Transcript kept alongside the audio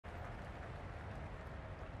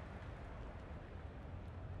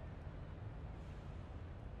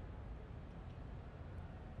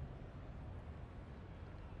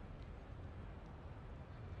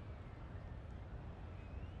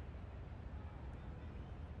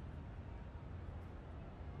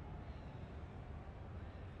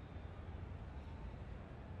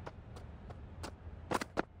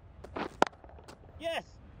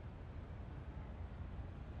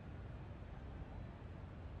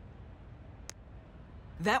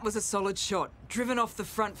That was a solid shot. Driven off the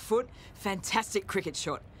front foot, fantastic cricket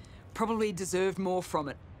shot. Probably deserved more from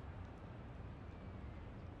it.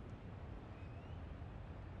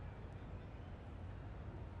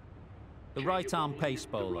 The right-arm pace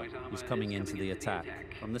bowler is coming into the attack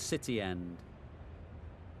from the City end.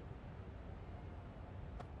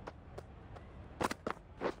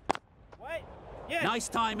 Yes. Nice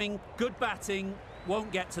timing, good batting,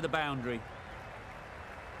 won't get to the boundary.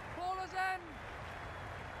 Ballers end.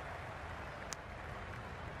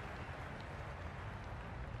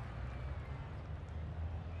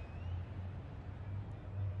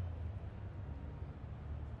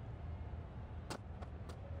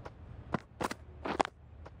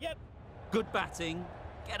 Yep. Good batting,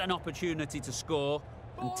 get an opportunity to score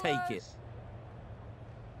and take it.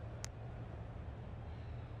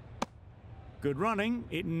 Good running.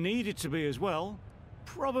 It needed to be as well.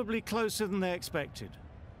 Probably closer than they expected.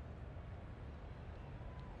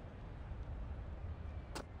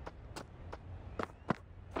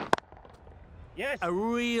 Yes. A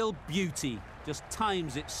real beauty, just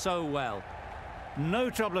times it so well.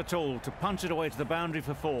 No trouble at all to punch it away to the boundary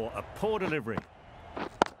for 4. A poor delivery.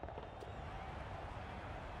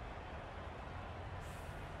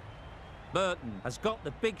 Burton has got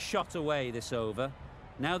the big shot away this over.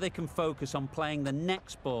 Now they can focus on playing the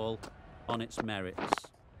next ball on its merits.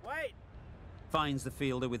 Wait. Finds the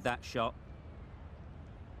fielder with that shot.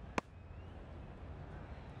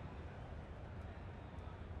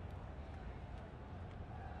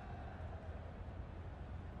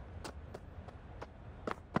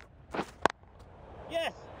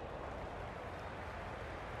 Yes.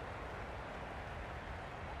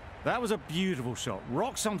 That was a beautiful shot.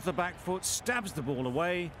 Rocks onto the back foot, stabs the ball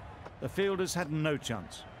away. The fielders had no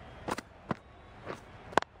chance.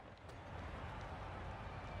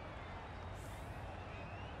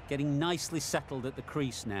 Getting nicely settled at the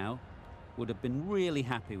crease now. Would have been really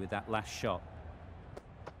happy with that last shot.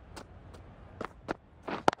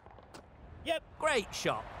 Yep. Great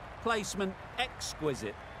shot. Placement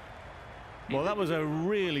exquisite. Well, that was a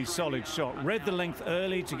really solid shot. Read the length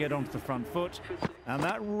early to get onto the front foot, and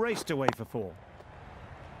that raced away for 4.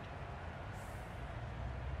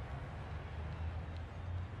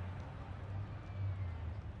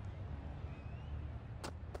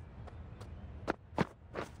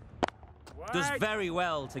 Does very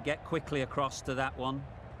well to get quickly across to that one.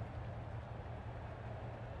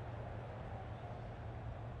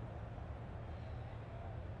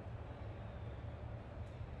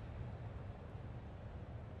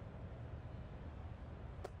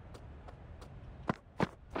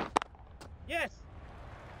 Yes.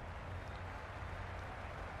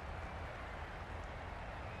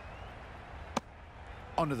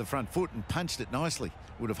 Onto the front foot and punched it nicely.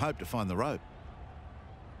 Would have hoped to find the rope.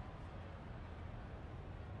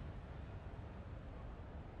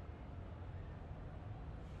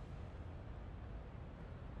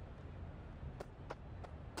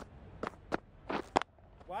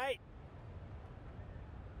 Wait.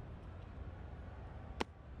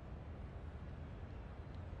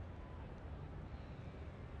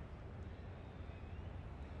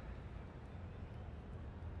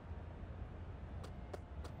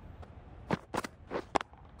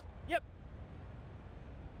 Yep.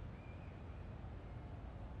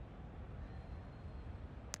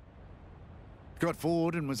 Got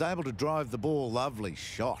forward and was able to drive the ball. Lovely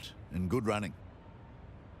shot and good running.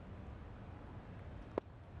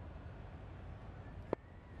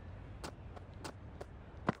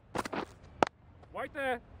 Wait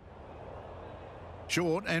there.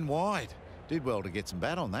 Short and wide. Did well to get some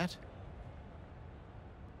bat on that.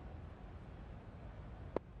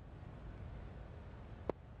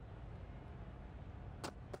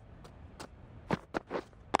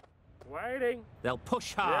 Waiting. They'll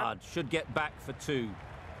push hard, should get back for 2.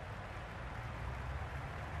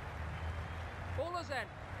 Ballers end.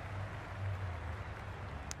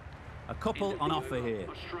 A couple on offer here.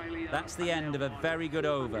 That's the end of a very good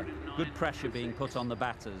over. Good pressure being put on the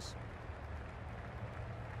batters.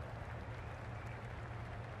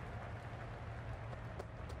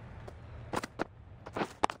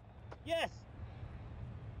 Yes.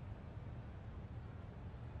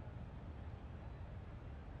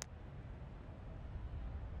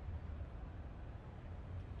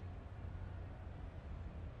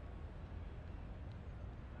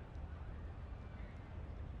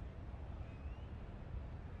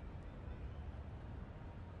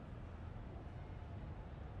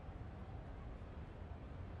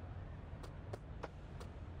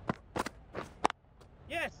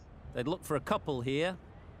 Yes. They'd look for a couple here.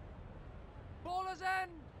 Ballers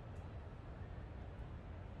end.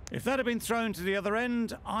 If that had been thrown to the other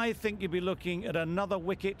end, I think you'd be looking at another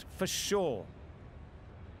wicket for sure.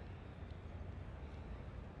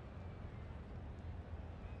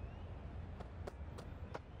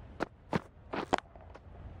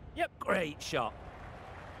 Yep. Great shot.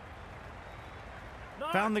 No.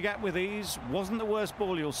 Found the gap with ease. Wasn't the worst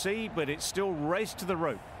ball you'll see, but it still raced to the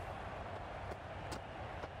rope.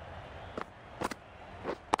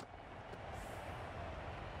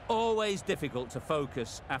 Always difficult to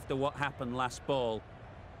focus after what happened last ball,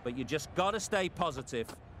 but you just got to stay positive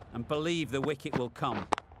and believe the wicket will come.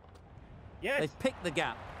 Yes. They've picked the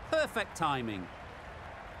gap. Perfect timing.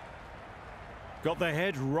 Got their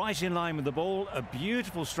head right in line with the ball. A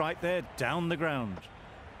beautiful strike there down the ground.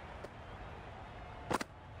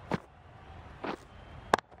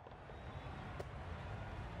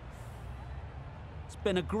 It's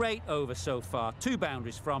been a great over so far. 2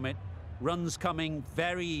 boundaries from it. Runs coming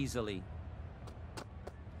very easily.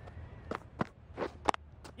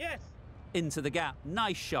 Yes. Into the gap.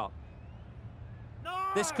 Nice shot. No.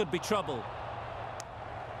 This could be trouble.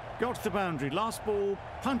 Got to the boundary. Last ball,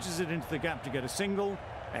 punches it into the gap to get a single.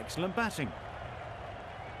 Excellent batting.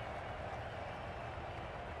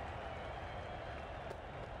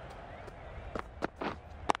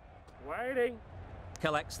 Waiting.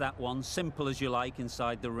 Collects that one. Simple as you like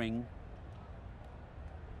inside the ring.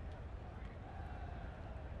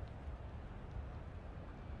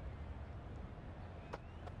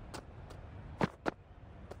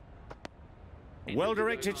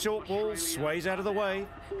 Well-directed short ball, sways out of the way.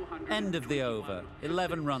 End of the over.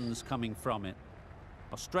 11 runs coming from it.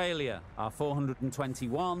 Australia are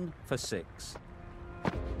 421 for 6.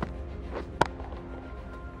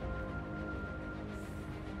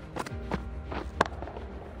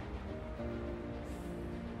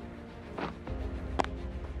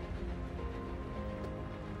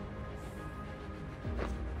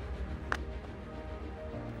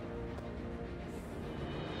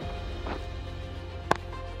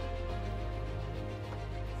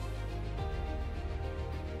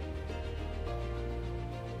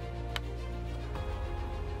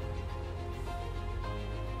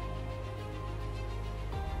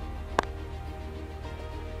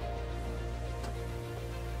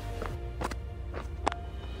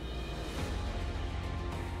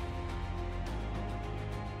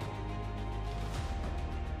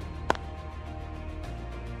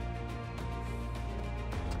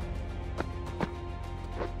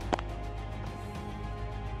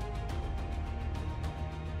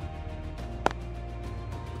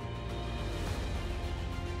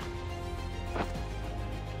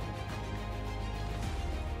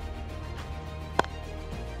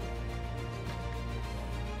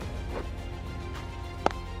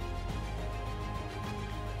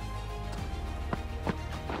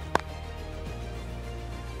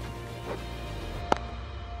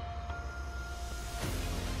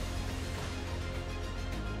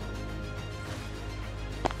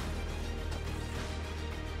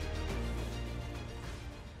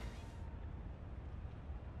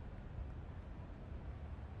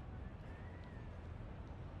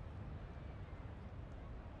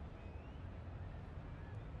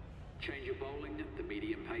 Change of bowling, the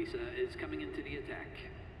medium pacer is coming into the attack.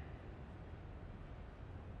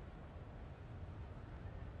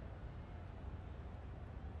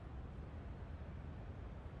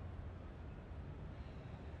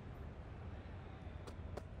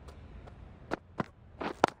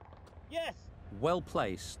 Yes. Well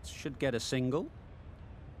placed. Should get a single.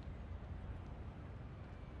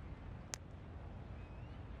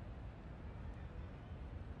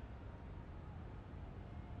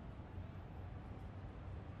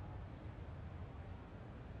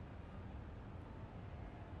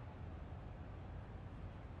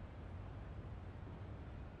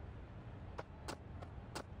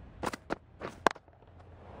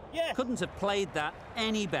 Yes. Couldn't have played that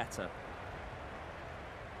any better.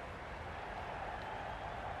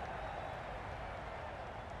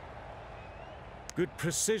 Good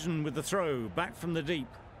precision with the throw, back from the deep.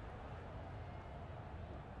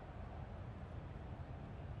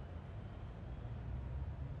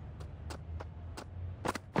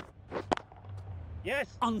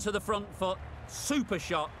 Yes. Onto the front foot. Super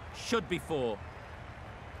shot. Should be 4.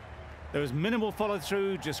 There was minimal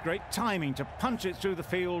follow-through, just great timing to punch it through the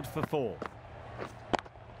field for 4.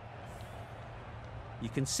 You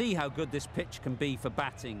can see how good this pitch can be for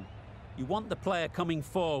batting. You want the player coming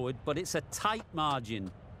forward, but it's a tight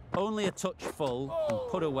margin. Only a touch full and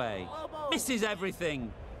put away. Misses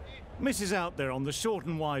everything. Misses out there on the short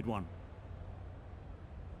and wide one.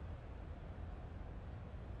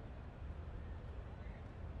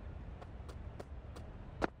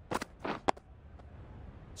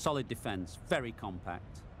 Solid defence, very compact.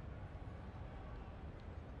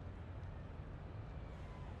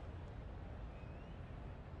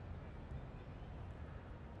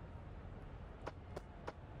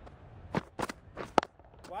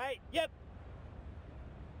 Wait. Yep.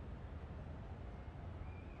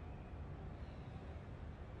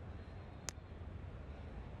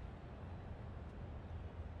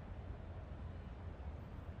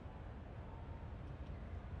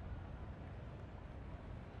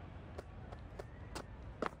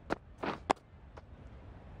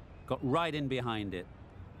 Got right in behind it.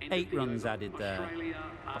 8 runs added there.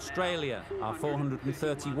 Australia are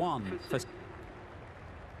 431.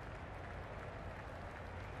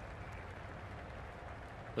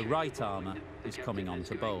 The right armour is coming on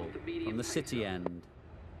to bowl from the City end.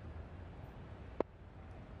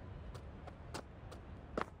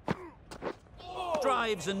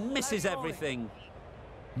 Drives and misses everything.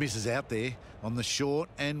 Misses out there on the short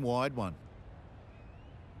and wide one.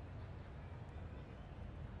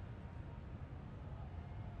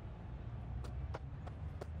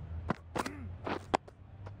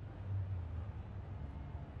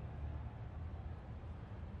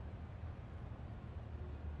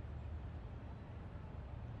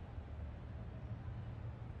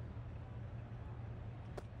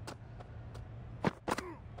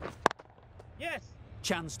 Yes.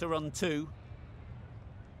 Chance to run 2.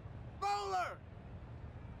 Bowler.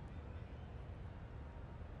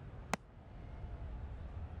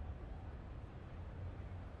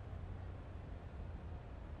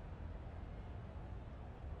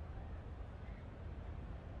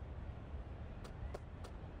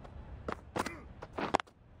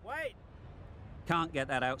 Wait. Can't get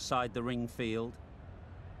that outside the ring field.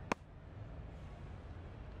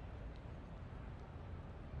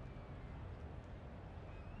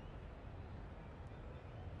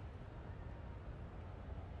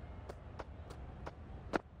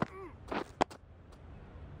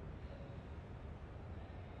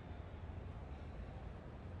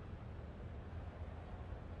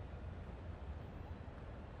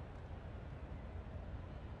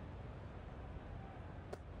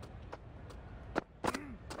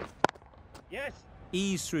 Yes.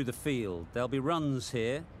 Ease through the field. There'll be runs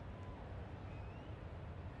here.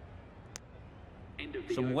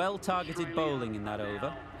 Some well-targeted bowling in that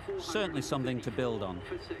over. Certainly something to build on.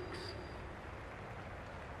 For 6.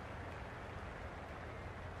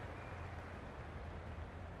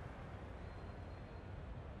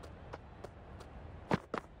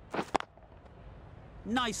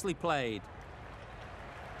 Nicely played.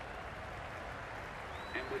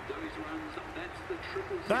 And with those runs, that's the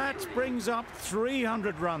triple That century. brings up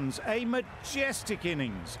 300 runs, a majestic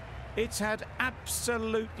innings. It's had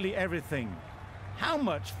absolutely everything. How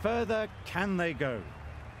much further can they go?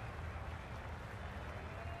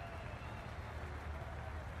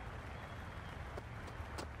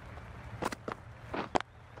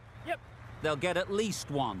 Yep. They'll get at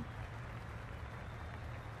least 1.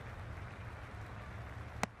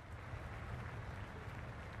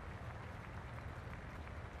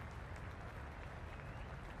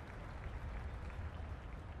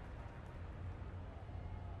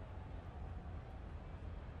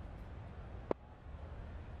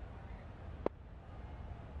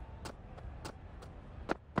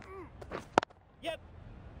 Yep.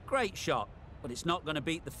 Great shot, but it's not going to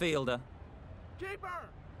beat the fielder. Keeper.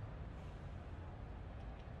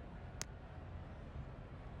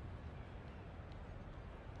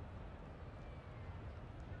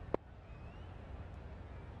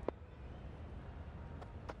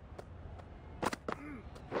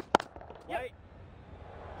 Wait.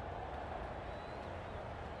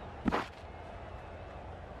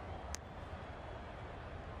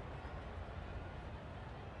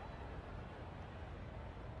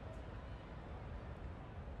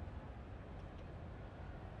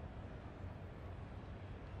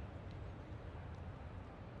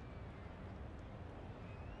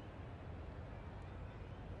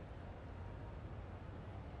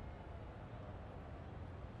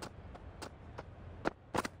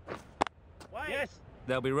 Wait. Yes.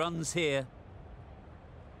 There'll be runs here.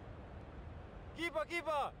 Keeper,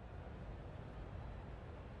 keeper.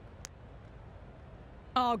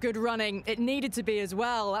 Oh, good running. It needed to be as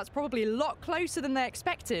well. That's probably a lot closer than they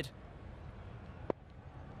expected.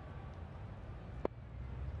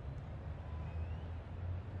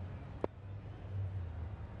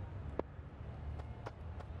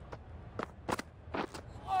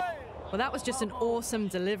 Well, that was just an awesome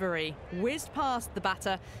delivery. Whizzed past the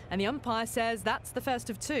batter, and the umpire says that's the first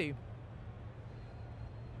of 2.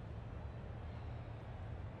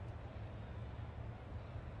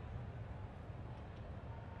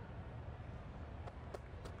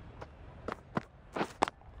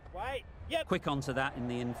 Yep. Quick onto that in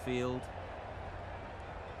the infield.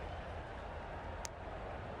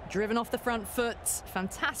 Driven off the front foot.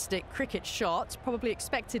 Fantastic cricket shot. Probably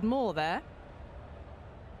expected more there.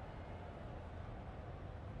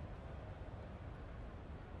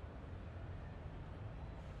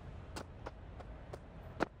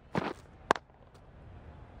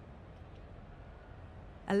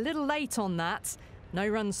 A little late on that. No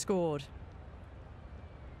runs scored.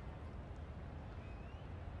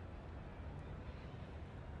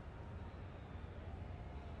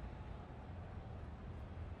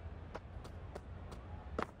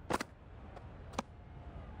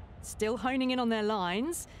 Still honing in on their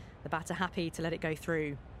lines. The batter happy to let it go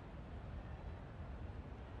through.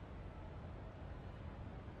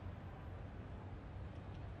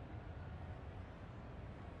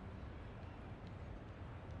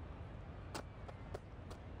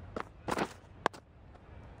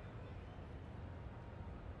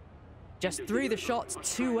 Just threw the shot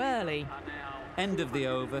too early. End of the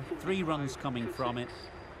over, 3 runs coming from it.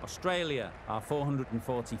 Australia are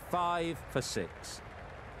 445 for 6.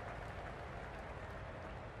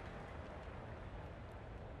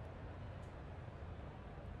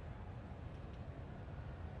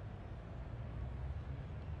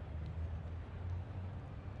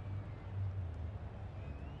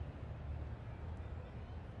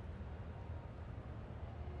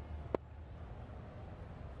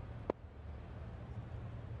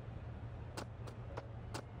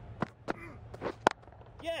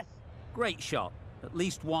 Yes. Great shot, at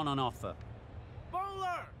least one on offer.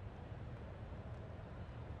 Bowler.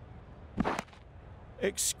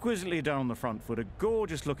 Exquisitely done on the front foot. A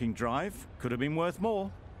gorgeous looking drive. Could have been worth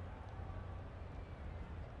more.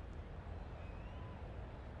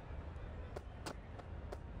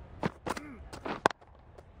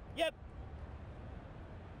 Yep.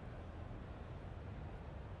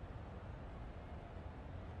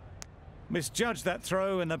 Misjudged that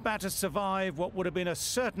throw and the batter survived what would have been a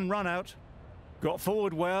certain run out. Got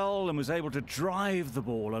forward well and was able to drive the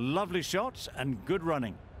ball. A lovely shot and good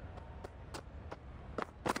running.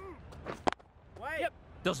 Wait. Yep.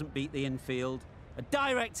 Doesn't beat the infield. A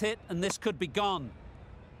direct hit and this could be gone.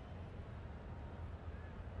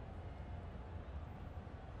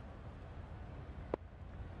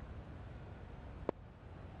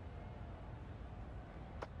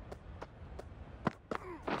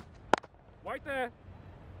 Right there.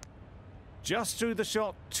 Just threw the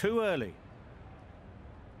shot too early.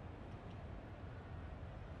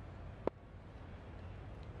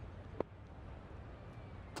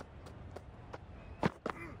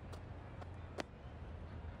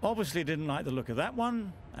 Obviously didn't like the look of that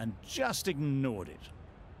one and just ignored it.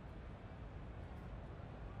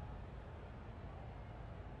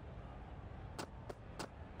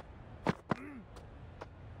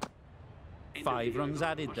 Five runs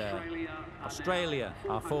added there. Australia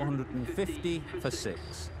are 450 for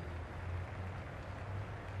 6.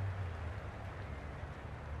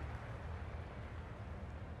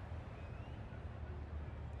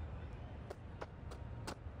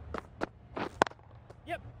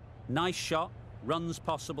 Yep. Nice shot, runs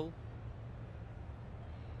possible.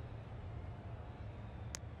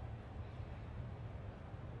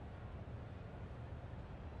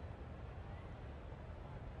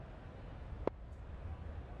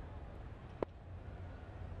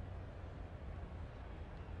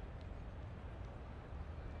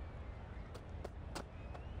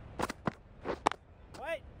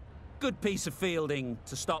 Wait. Good piece of fielding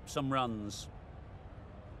to stop some runs.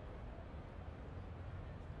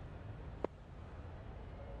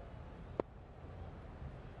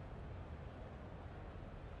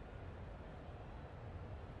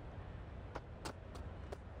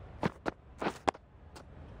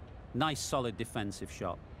 Nice solid defensive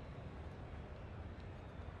shot.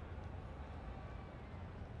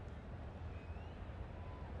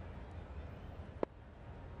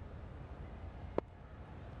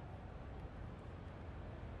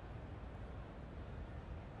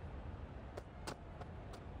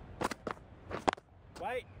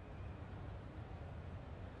 Wait.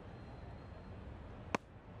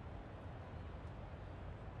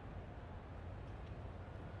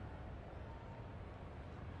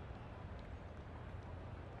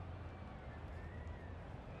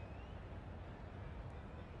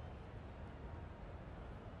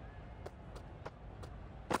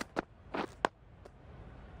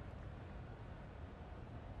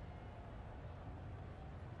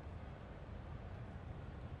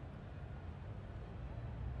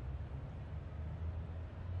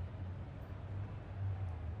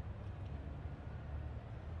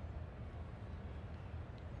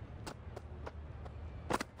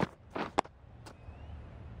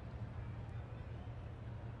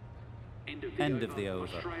 End of the over.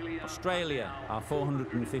 Australia are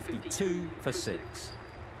 452 for 6.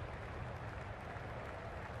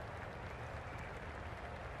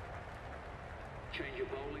 Change your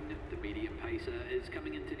bowling. The medium pacer is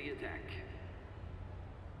coming into the attack.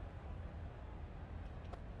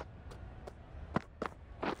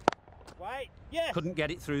 Wait. Yes. Couldn't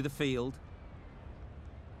get it through the field.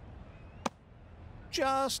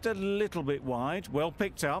 Just a little bit wide. Well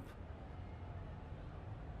picked up.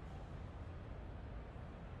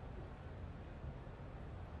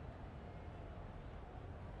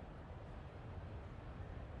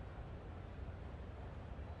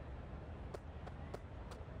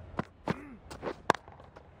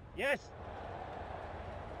 Yes.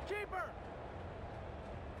 Keeper.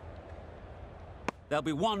 There'll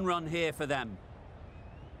be 1 run here for them.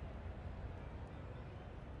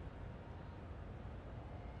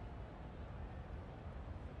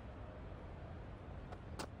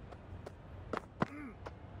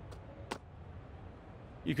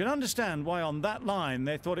 You can understand why on that line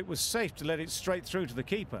they thought it was safe to let it straight through to the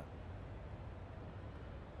keeper.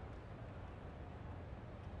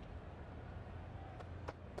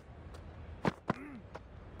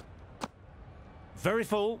 Very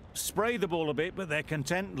full, spray the ball a bit, but they're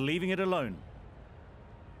content leaving it alone.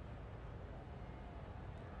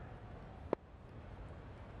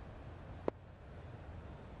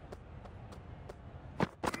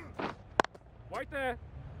 Right there.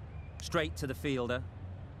 Straight to the fielder.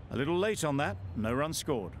 A little late on that, no run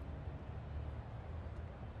scored.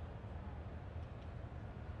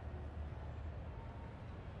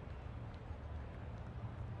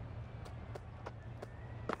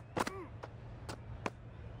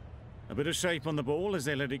 A bit of shape on the ball as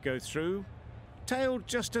they let it go through. Tailed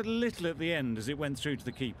just a little at the end as it went through to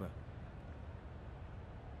the keeper.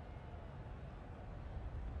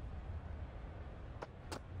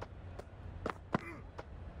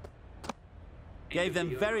 Gave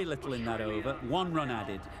them very little in that over. 1 run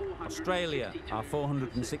added. Australia are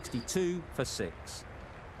 462 for 6.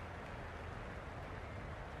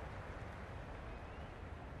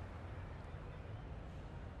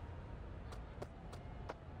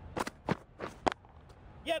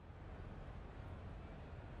 Yep.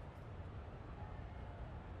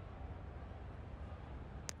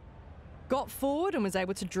 Got forward and was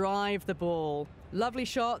able to drive the ball. Lovely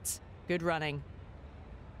shot, good running.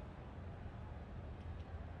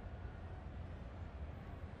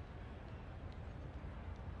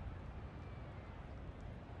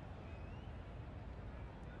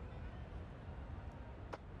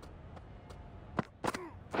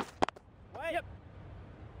 Wait. Yep.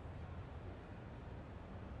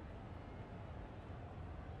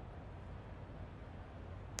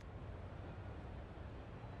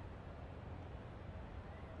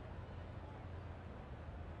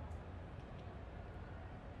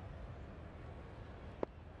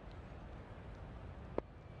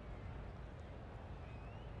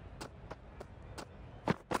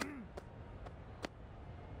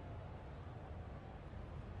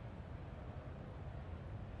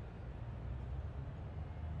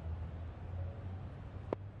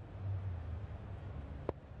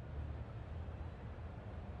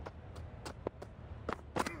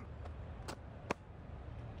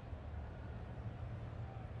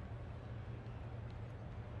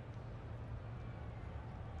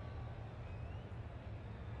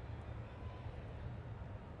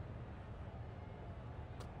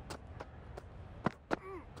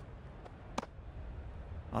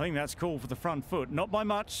 I think that's called for the front foot. Not by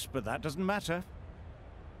much, but that doesn't matter.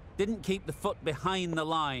 Didn't keep the foot behind the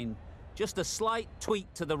line. Just a slight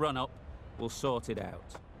tweak to the run-up will sort it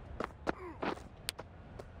out.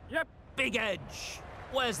 Yep. Big edge.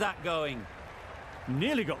 Where's that going?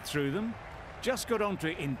 Nearly got through them. Just got onto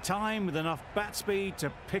it in time with enough bat speed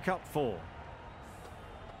to pick up 4.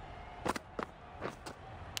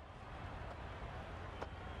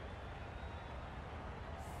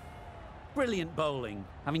 Brilliant bowling.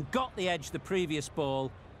 Having got the edge the previous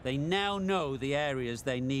ball, they now know the areas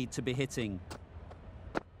they need to be hitting.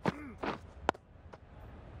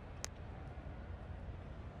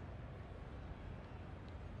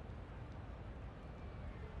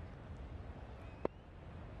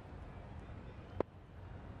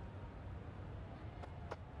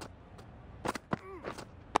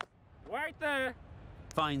 Right there.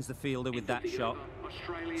 Finds the fielder with that shot.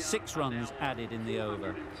 6 runs added in the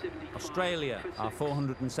over. Australia are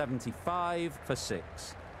 475 for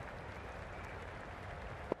 6.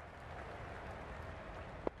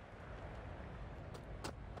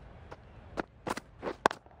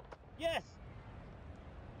 Yes.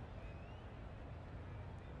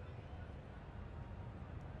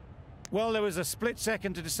 Well, there was a split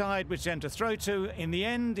second to decide which end to throw to. In the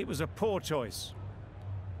end, it was a poor choice.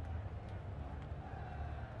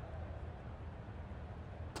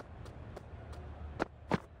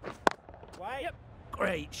 Wait. Yep.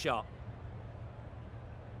 Great shot.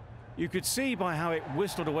 You could see by how it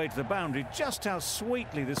whistled away to the boundary just how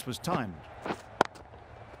sweetly this was timed.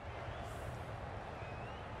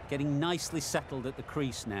 Getting nicely settled at the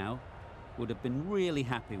crease now. Would have been really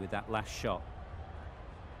happy with that last shot.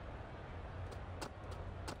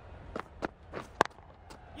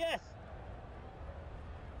 Yes.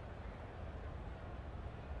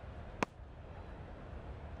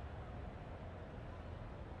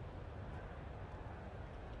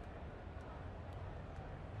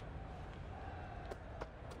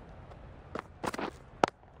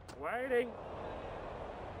 Waiting.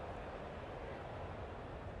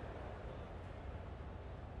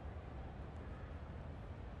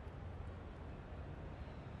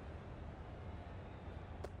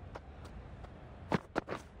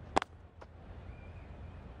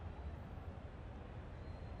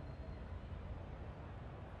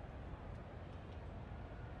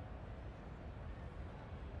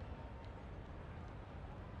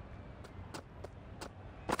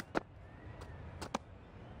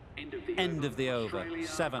 End of the over,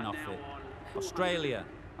 7 off it. Australia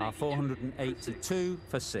are 482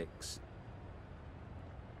 for 6.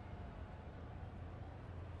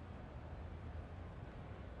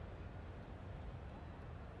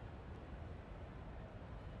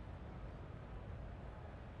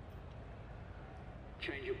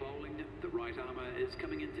 Change your bowling. The right armour is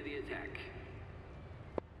coming into the attack.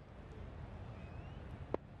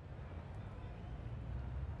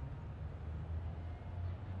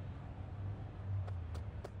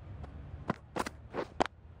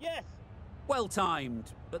 Yes. Well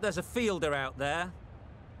timed, but there's a fielder out there.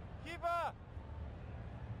 Keeper.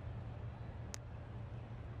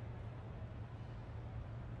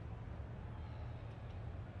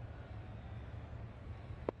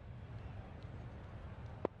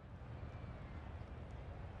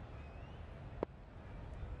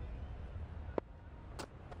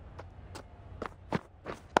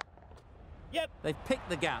 Yep. They've picked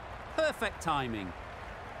the gap. Perfect timing.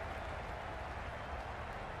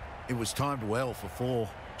 It was timed well for 4.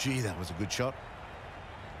 Gee, that was a good shot.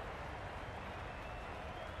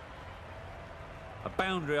 A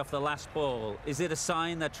boundary off the last ball. Is it a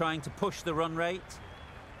sign they're trying to push the run rate?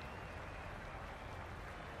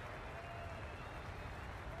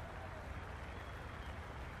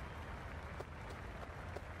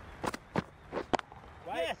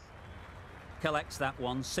 Yes. Collects that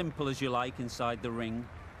one, simple as you like, inside the ring.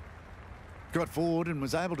 Got forward and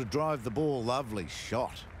was able to drive the ball. Lovely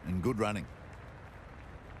shot and good running.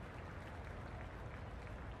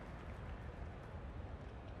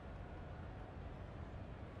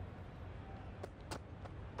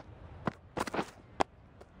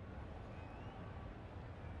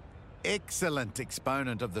 Excellent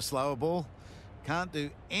exponent of the slower ball. Can't do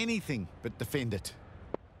anything but defend it.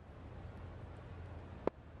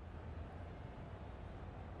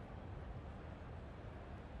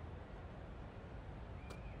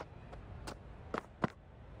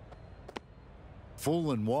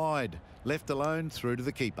 Full and wide, left alone through to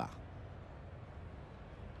the keeper.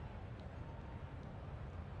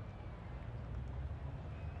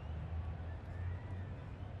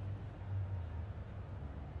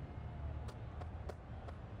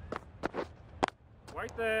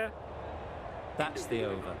 Right there. That's the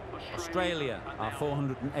over. Australia are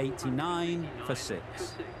 489 for 6.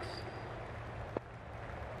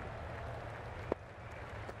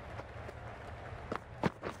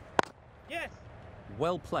 Yes.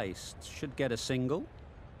 Well placed. Should get a single.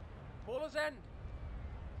 Bowler's end.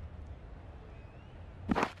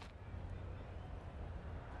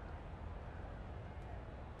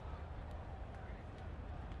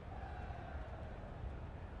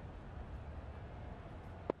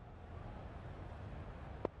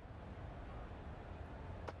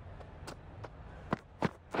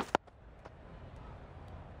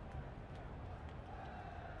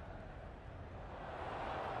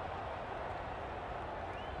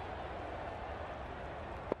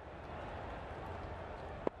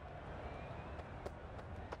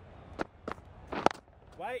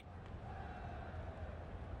 Wait.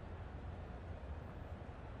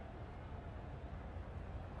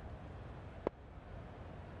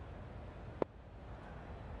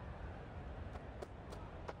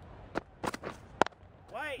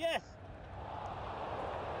 Wait. Yes.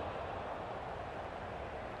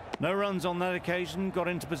 No runs on that occasion. Got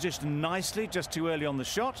into position nicely, just too early on the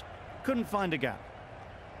shot. Couldn't find a gap.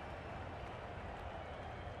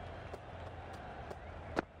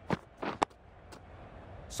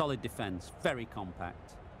 Solid defence, very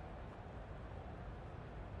compact.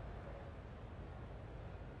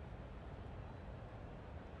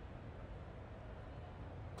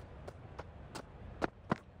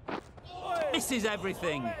 Misses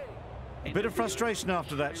everything. A bit of frustration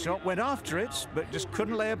after that shot. Went after it, but just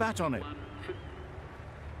couldn't lay a bat on it.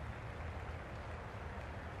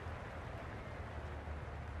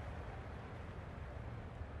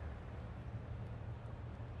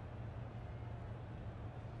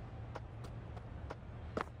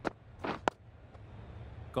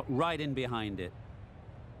 Got right in behind it.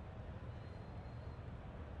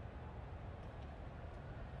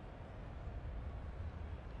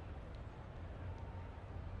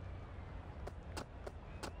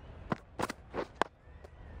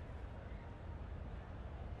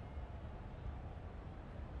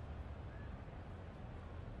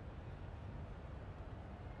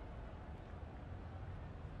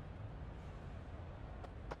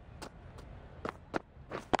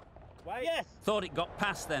 Wait. Yes. Thought it got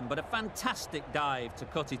past them, but a fantastic dive to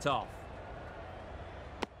cut it off.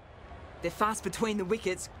 They're fast between the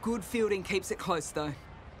wickets. Good fielding keeps it close, though.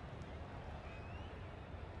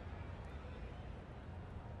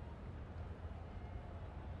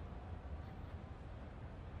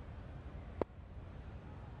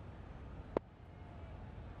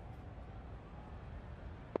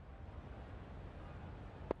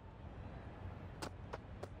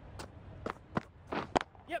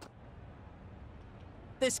 Yep.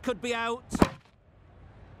 This could be out.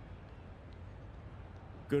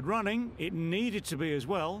 Good running. It needed to be as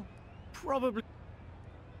well. Probably.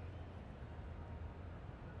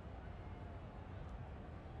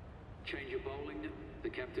 Change of bowling. The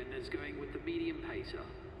captain is going with the medium pacer.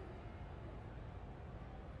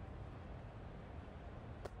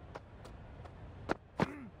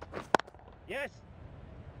 Yes.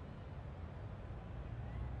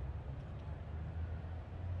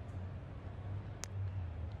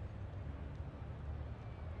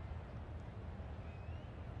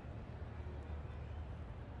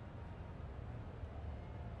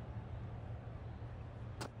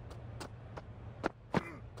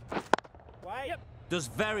 Wait. Yep. Does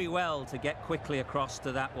very well to get quickly across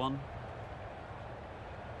to that one.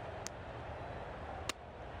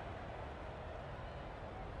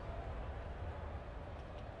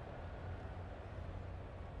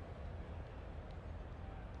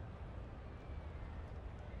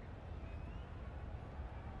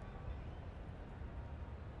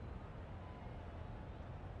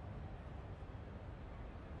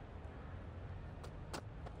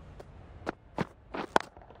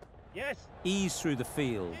 Yes. Ease through the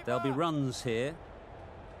field. There'll be runs here.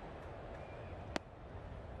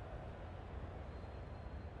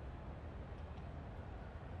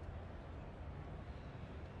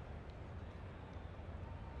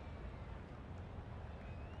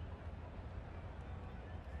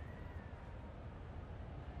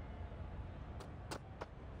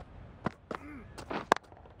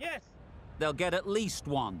 Yes. They'll get at least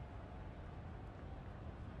one.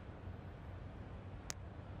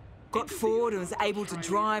 Got forward and was able to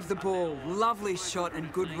drive the ball. Lovely shot and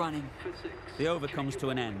good running. The over comes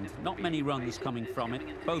to an end. Not many runs coming from it.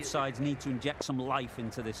 Both sides need to inject some life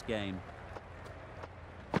into this game.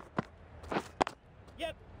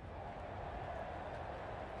 Yep.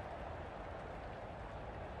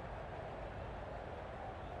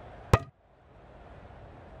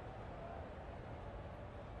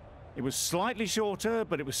 It was slightly shorter,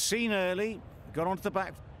 but it was seen early. Got onto the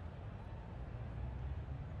back.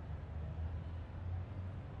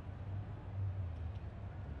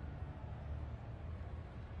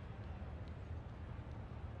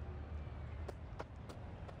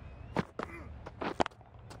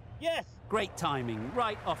 Yes. Great timing,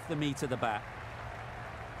 right off the meat of the bat.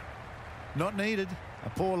 Not needed. A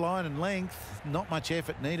poor line and length. Not much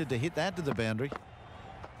effort needed to hit that to the boundary.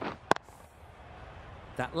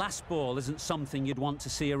 That last ball isn't something you'd want to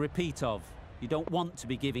see a repeat of. You don't want to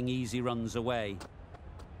be giving easy runs away.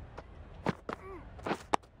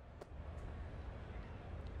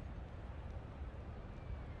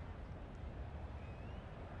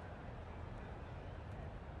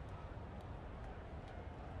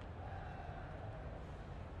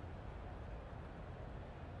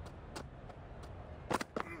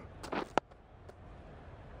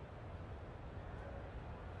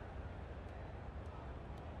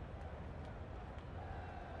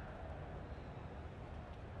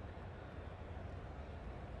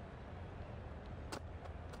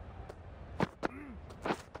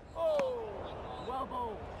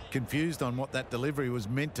 Confused on what that delivery was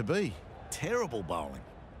meant to be. Terrible bowling.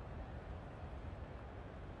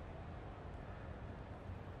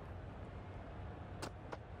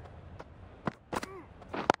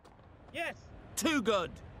 Too good.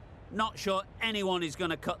 Not sure anyone is going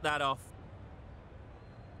to cut that off.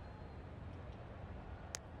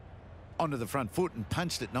 Onto the front foot and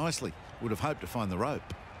punched it nicely. Would have hoped to find the rope.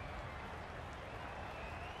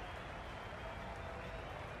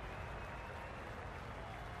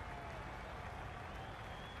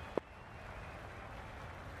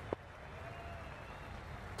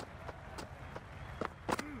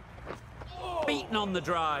 Beaten on the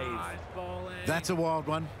drive. That's a wild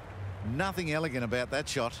one. Nothing elegant about that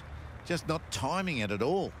shot. Just not timing it at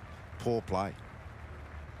all. Poor play.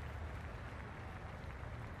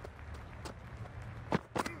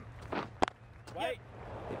 Wait.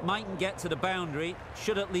 It mightn't get to the boundary.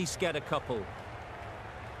 Should at least get a couple.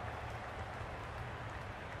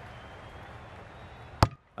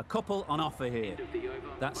 A couple on offer here.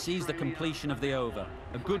 That sees the completion of the over.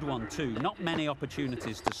 A good one too. Not many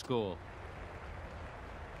opportunities to score.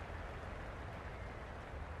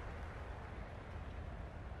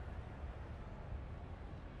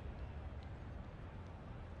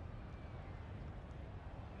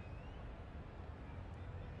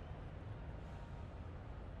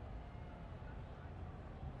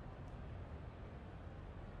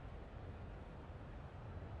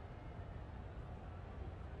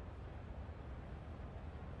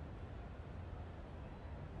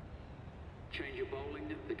 Change your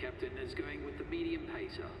bowling. The captain is going with the medium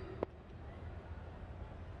pacer.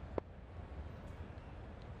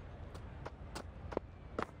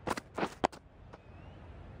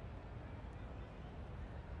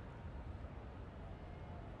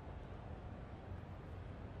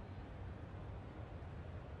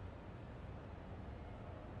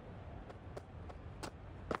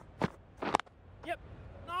 Yep.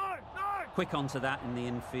 No, no. Quick onto that in the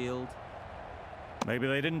infield. Maybe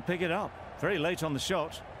they didn't pick it up. Very late on the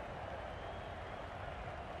shot.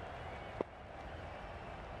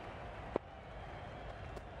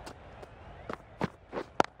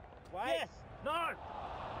 Wait. Yes. No.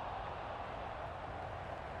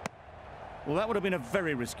 Well, that would have been a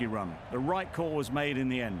very risky run. The right call was made in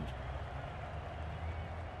the end.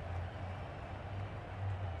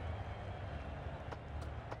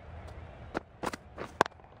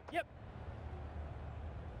 Yep.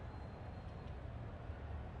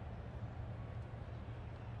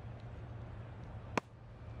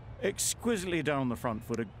 Exquisitely down the front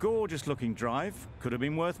foot. A gorgeous looking drive. Could have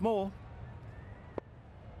been worth more.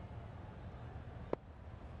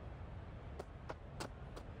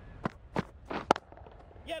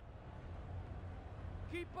 Yep.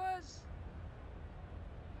 Keepers.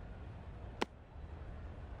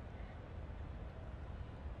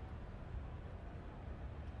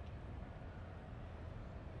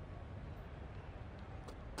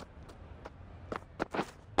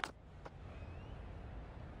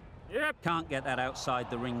 Yep. Can't get that outside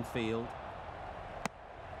the ring field.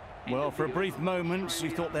 Well, for a brief moment, you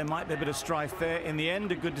thought there might be a bit of strife there. In the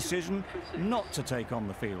end, a good decision not to take on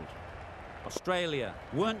the field. Australia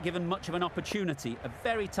weren't given much of an opportunity. A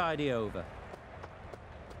very tidy over.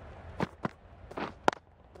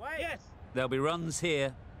 Wait. Yes. There'll be runs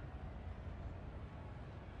here.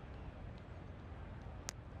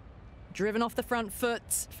 Driven off the front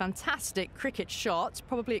foot. Fantastic cricket shot.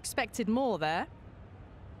 Probably expected more there.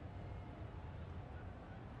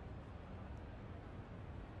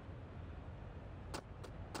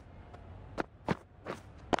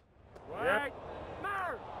 Wait. No.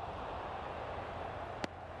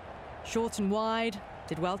 Short and wide.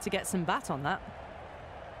 Did well to get some bat on that.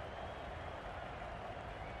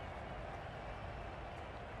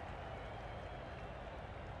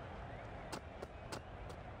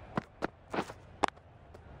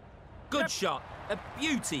 Good shot. A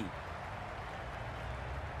beauty.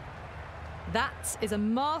 That is a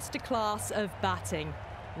masterclass of batting.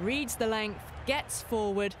 Reads the length, gets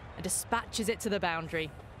forward and dispatches it to the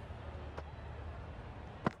boundary.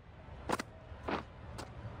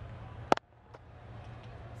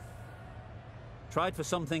 Tried for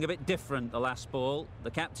something a bit different the last ball.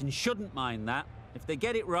 The captain shouldn't mind that. If they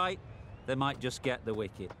get it right, they might just get the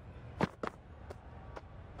wicket.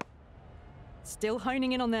 Still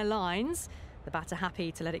honing in on their lines. The batter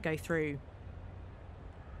happy to let it go through.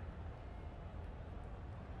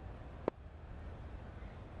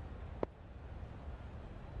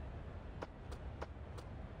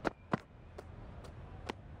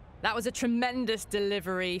 That was a tremendous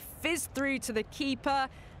delivery. Fizzed through to the keeper.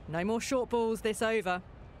 No more short balls this over.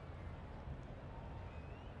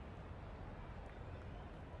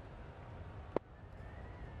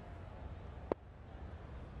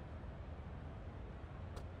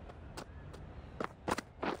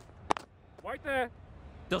 Right there.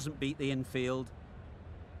 Doesn't beat the infield.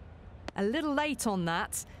 A little late on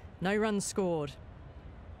that. No runs scored.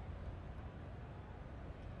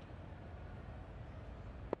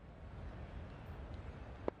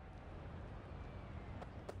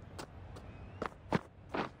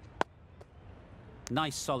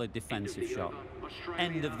 Nice solid defensive shot.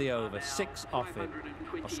 End of the over, 6 off it.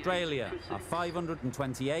 Australia are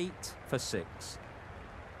 528 for 6.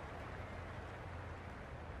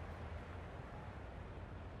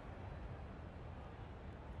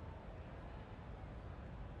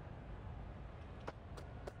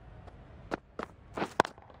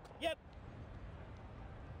 Yep.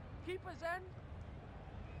 Keeper's end.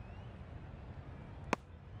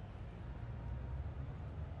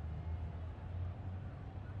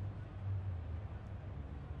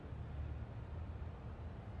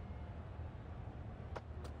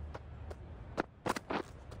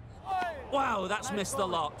 Wow, that's missed the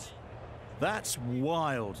lot. That's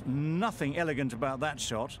wild. Nothing elegant about that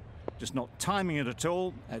shot. Just not timing it at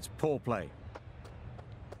all. It's poor play.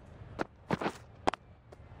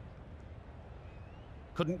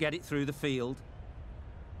 Couldn't get it through the field.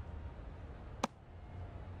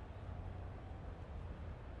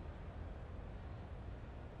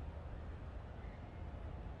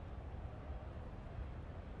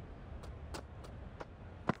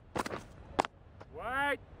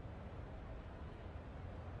 Wait.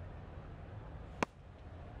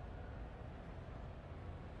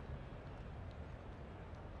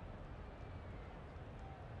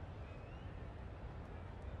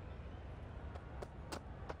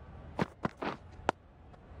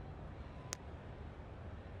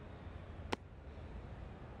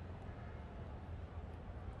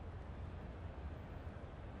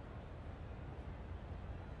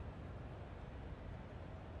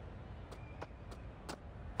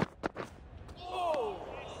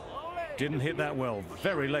 Didn't hit that well.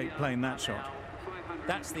 Very late playing that shot.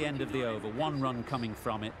 That's the end of the over. 1 run coming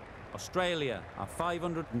from it. Australia are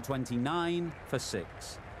 529 for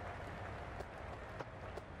 6.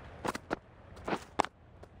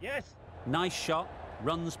 Yes. Nice shot.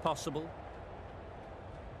 Runs possible.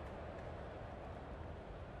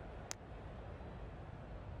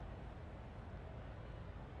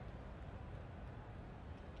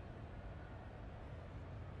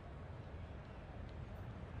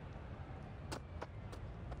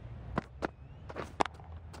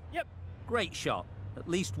 Yep. Great shot. At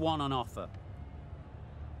least 1 on offer.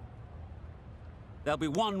 There'll be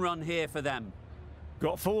 1 run here for them.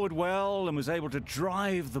 Got forward well and was able to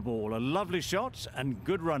drive the ball. A lovely shot and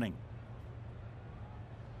good running.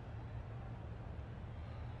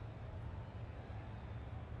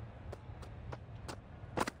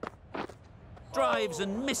 Drives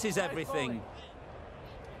and misses everything.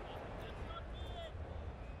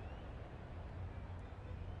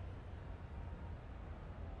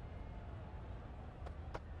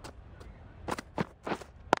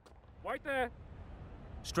 Right there.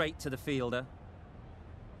 Straight to the fielder.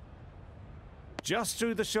 Just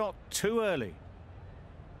threw the shot too early.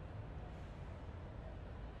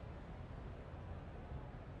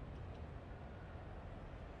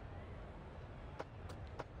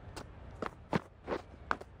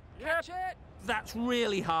 Catch it. That's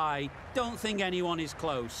really high. Don't think anyone is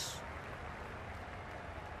close.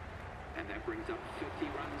 And that brings up 50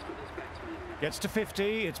 runs for this batsman. Gets to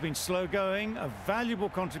 50. It's been slow going. A valuable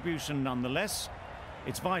contribution nonetheless.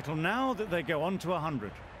 It's vital now that they go on to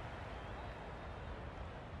 100.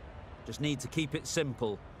 Just need to keep it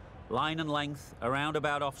simple. Line and length, around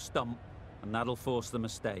about off stump, and that'll force the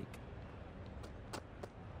mistake.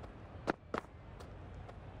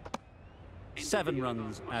 7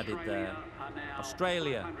 runs added there.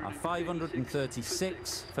 Australia are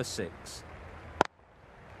 536 for 6.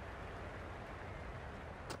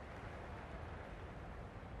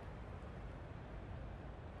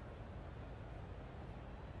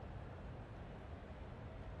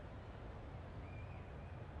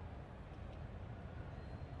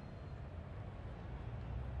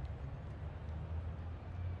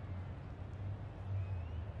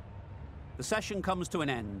 The session comes to an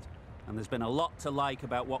end, and there's been a lot to like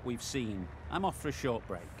about what we've seen. I'm off for a short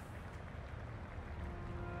break.